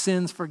my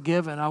sins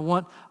forgiven. I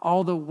want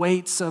all the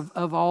weights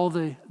of all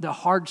the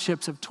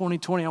hardships of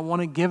 2020. I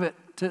want to give it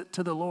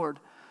to the Lord.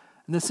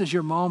 And this is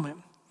your moment.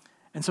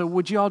 And so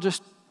would you all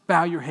just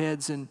bow your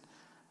heads and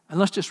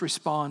let's just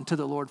respond to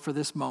the Lord for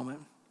this moment.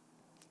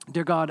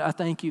 Dear God, I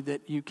thank you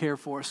that you care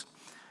for us.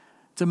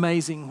 It's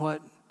amazing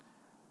what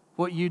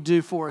you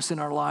do for us in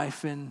our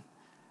life, and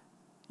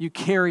you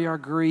carry our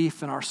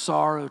grief and our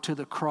sorrow to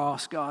the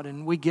cross, God,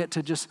 and we get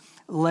to just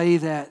lay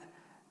that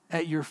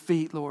at your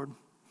feet, Lord.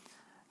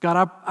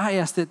 God, I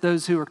ask that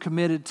those who are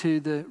committed to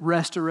the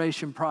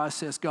restoration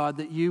process, God,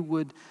 that you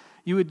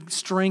would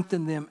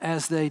strengthen them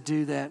as they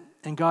do that.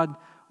 And God,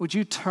 would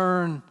you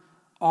turn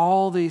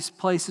all these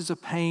places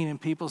of pain in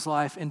people's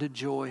life into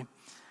joy?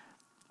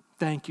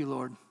 Thank you,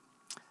 Lord.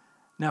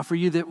 Now, for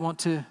you that want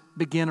to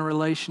begin a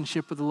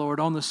relationship with the Lord,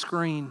 on the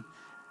screen,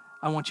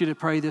 I want you to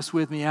pray this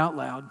with me out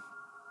loud.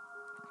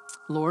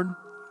 Lord,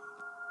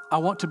 I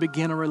want to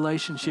begin a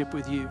relationship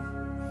with you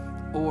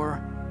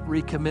or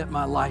recommit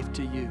my life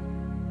to you.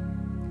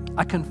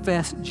 I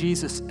confess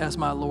Jesus as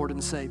my Lord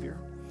and Savior.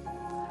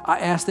 I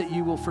ask that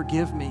you will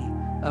forgive me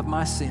of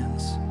my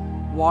sins,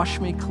 wash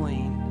me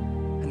clean,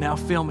 and now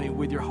fill me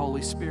with your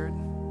Holy Spirit.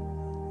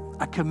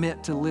 I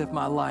commit to live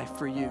my life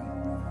for you.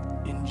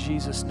 In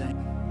Jesus' name,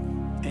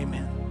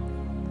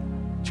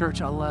 amen.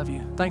 Church, I love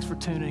you. Thanks for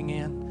tuning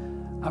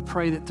in. I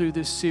pray that through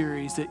this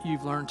series that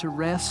you've learned to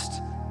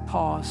rest,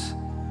 pause,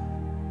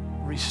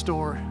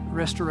 restore.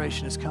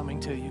 Restoration is coming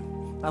to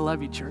you. I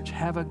love you, church.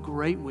 Have a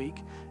great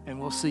week, and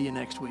we'll see you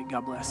next week.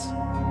 God bless.